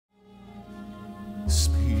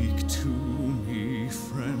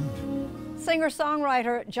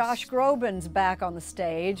Singer-songwriter Josh Groban's back on the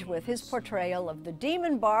stage with his portrayal of the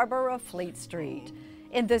demon barber of Fleet Street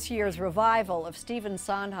in this year's revival of Stephen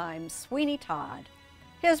Sondheim's Sweeney Todd.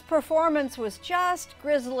 His performance was just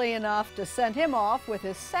grisly enough to send him off with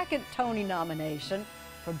his second Tony nomination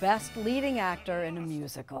for Best Leading Actor in a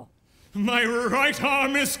Musical. My right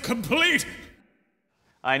arm is complete!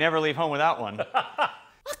 I never leave home without one. A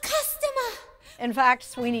customer! In fact,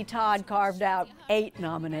 Sweeney Todd carved out 8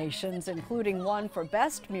 nominations, including one for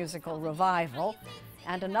Best Musical Revival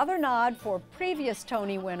and another nod for previous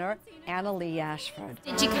Tony winner Anna Lee Ashford.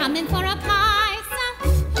 Did you come in for a pie,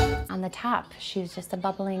 sir? On the top, she's just a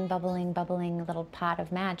bubbling, bubbling, bubbling little pot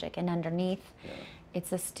of magic, and underneath,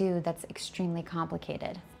 it's a stew that's extremely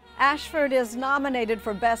complicated. Ashford is nominated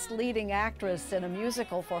for Best Leading Actress in a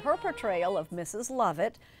Musical for her portrayal of Mrs.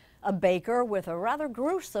 Lovett, a baker with a rather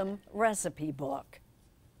gruesome recipe book.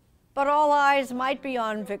 But all eyes might be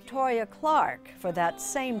on Victoria Clark for that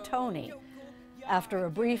same Tony. After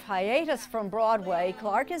a brief hiatus from Broadway,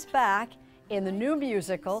 Clark is back in the new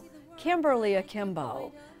musical Kimberly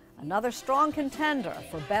Akimbo, another strong contender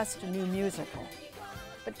for Best New Musical.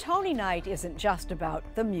 But Tony night isn't just about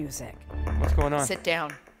the music. What's going on? Sit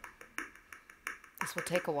down. This will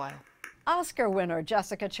take a while. Oscar winner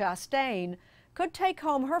Jessica Chastain could take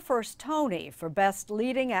home her first Tony for Best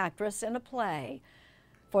Leading Actress in a Play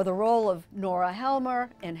for the role of Nora Helmer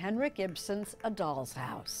in Henrik Ibsen's A Doll's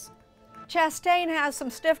House. Chastain has some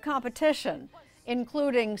stiff competition,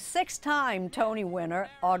 including 6-time Tony winner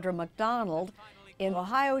Audra McDonald in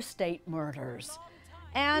Ohio State Murders,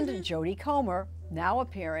 and Jodie Comer, now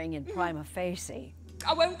appearing in Prima Facie.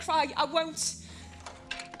 I won't cry, I won't.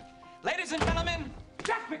 Ladies and gentlemen,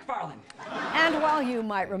 Jack McFarland. And while you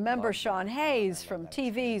might remember Sean Hayes from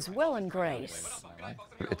TV's Will and Grace.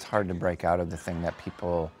 It's hard to break out of the thing that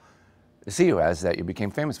people see you as, that you became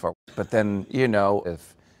famous for. But then, you know,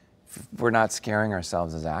 if we're not scaring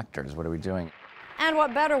ourselves as actors, what are we doing? And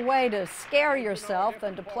what better way to scare yourself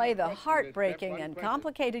than to play the heartbreaking and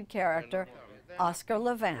complicated character, Oscar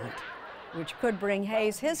Levant, which could bring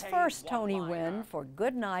Hayes his first Tony win for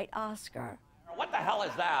Goodnight, Oscar. What the hell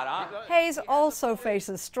is that, huh? Hayes also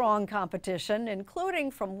faces strong competition, including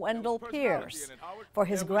from Wendell Pierce, for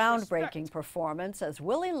his groundbreaking performance as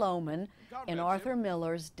Willie Loman in Arthur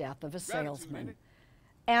Miller's Death of a Salesman,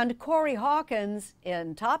 and Corey Hawkins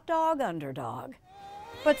in Top Dog, Underdog.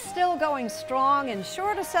 But still going strong and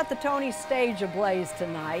sure to set the Tony stage ablaze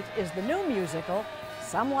tonight is the new musical,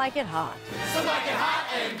 Some Like It Hot. Some like it hot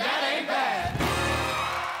and that ain't bad.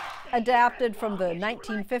 Adapted from the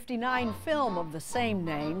 1959 film of the same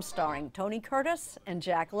name, starring Tony Curtis and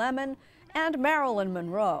Jack Lemmon and Marilyn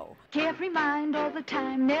Monroe. Carefree mind all the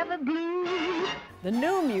time, never blue. The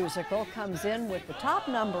new musical comes in with the top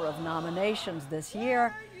number of nominations this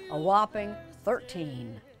year, a whopping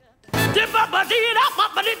 13.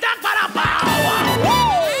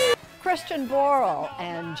 Christian Borle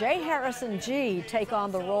and J. Harrison G. take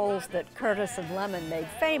on the roles that Curtis and Lemmon made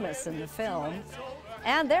famous in the film,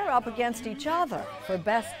 and they're up against each other for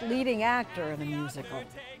Best Leading Actor in a Musical.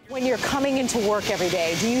 When you're coming into work every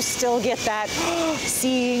day, do you still get that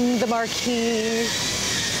seeing the marquee?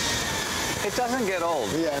 It doesn't get old.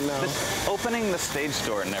 Yeah, no. Opening the stage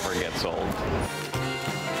door never gets old.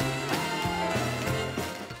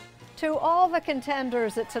 To all the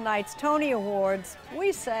contenders at tonight's Tony Awards,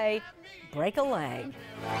 we say, break a leg.